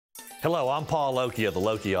Hello, I'm Paul Lokey of the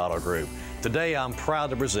Lokey Auto Group. Today I'm proud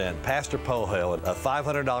to present Pastor Pohel a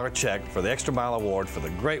 $500 check for the Extra Mile Award for the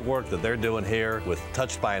great work that they're doing here with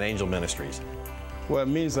Touched by an Angel Ministries. Well, it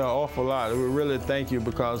means an awful lot. We really thank you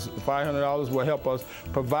because $500 will help us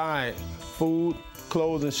provide food,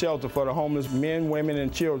 clothes, and shelter for the homeless men, women,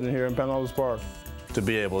 and children here in Pinellas Park. To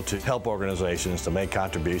be able to help organizations to make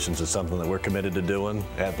contributions is something that we're committed to doing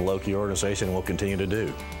at the Lokey organization and will continue to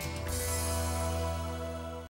do.